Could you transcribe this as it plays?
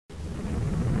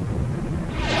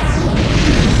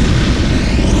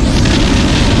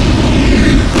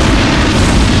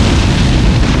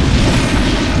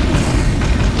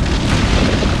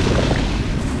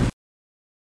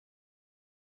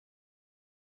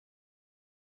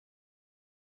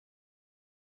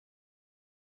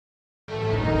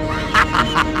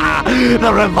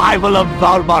The revival of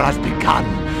Valmar has begun.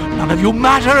 None of you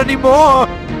matter anymore.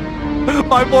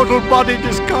 My mortal body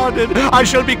discarded, I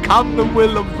shall become the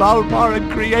will of Valmar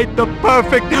and create the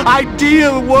perfect,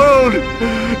 ideal world.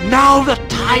 Now the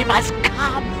time has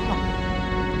come.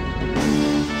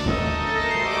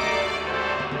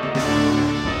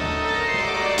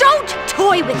 Don't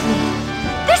toy with me.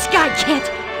 This guy can't...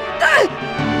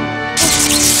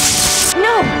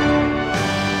 No!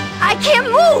 I can't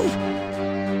move!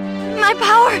 My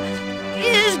power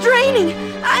is draining.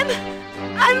 I'm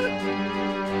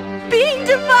being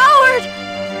devoured!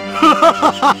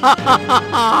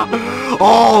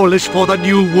 All is for the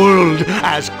new world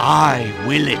as I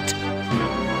will it.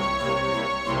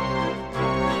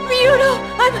 Ryudo,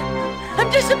 I'm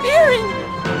disappearing!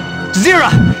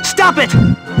 Zira, stop it!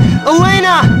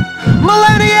 Elena!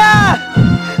 Millennia!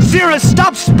 Zira,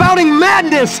 stop spouting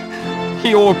madness!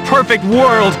 Your perfect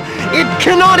world, it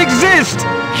cannot exist!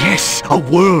 Yes, a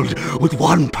world with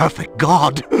one perfect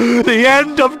God. The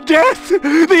end of death.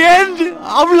 The end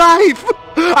of life.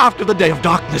 After the day of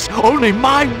darkness, only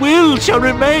my will shall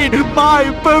remain.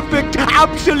 My perfect,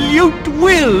 absolute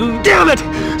will. Damn it!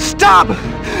 Stop!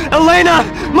 Elena!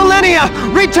 Millennia!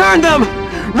 Return them!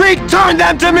 Return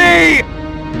them to me!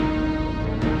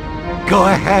 Go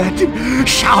ahead.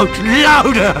 Shout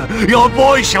louder. Your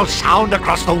voice shall sound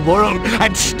across the world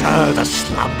and stir the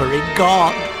slumbering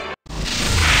God.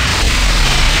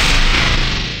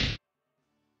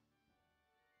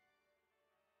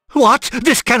 What?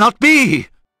 This cannot be!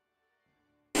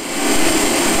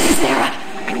 Sarah,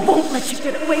 I won't let you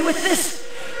get away with this!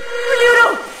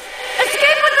 Ryudo!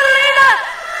 Escape with Elena!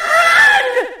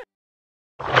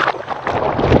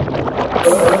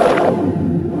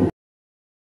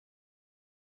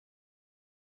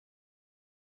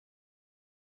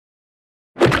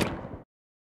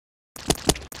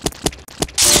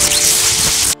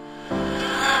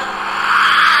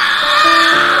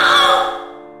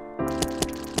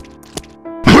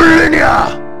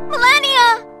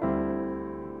 Millennia!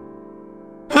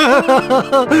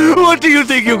 What do you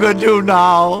think you can do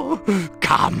now?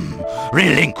 Come,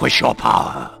 relinquish your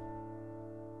power.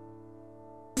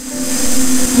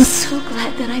 I'm so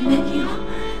glad that I met you.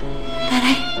 That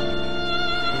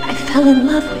I fell in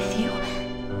love with you.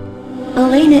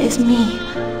 Elena is me.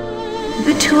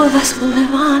 The two of us will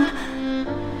live on,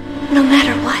 no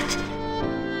matter what.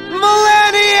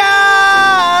 Millennia!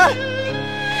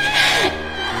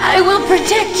 I will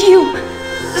protect you.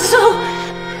 So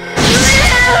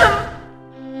live!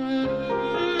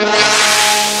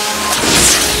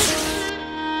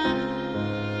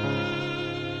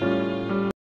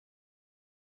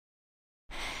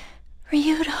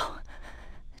 Ryudo,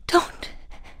 don't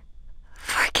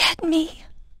forget me.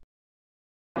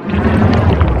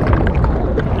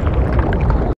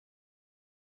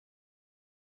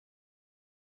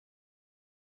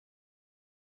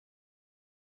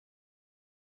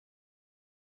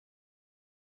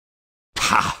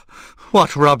 Ha!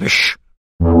 What rubbish!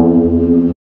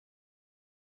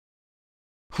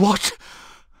 What?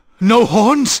 No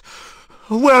horns?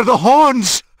 Where are the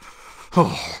horns?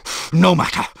 Oh, no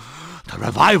matter. The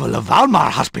revival of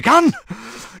Valmar has begun.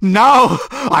 Now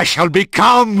I shall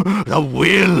become the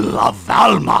will of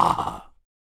Valmar.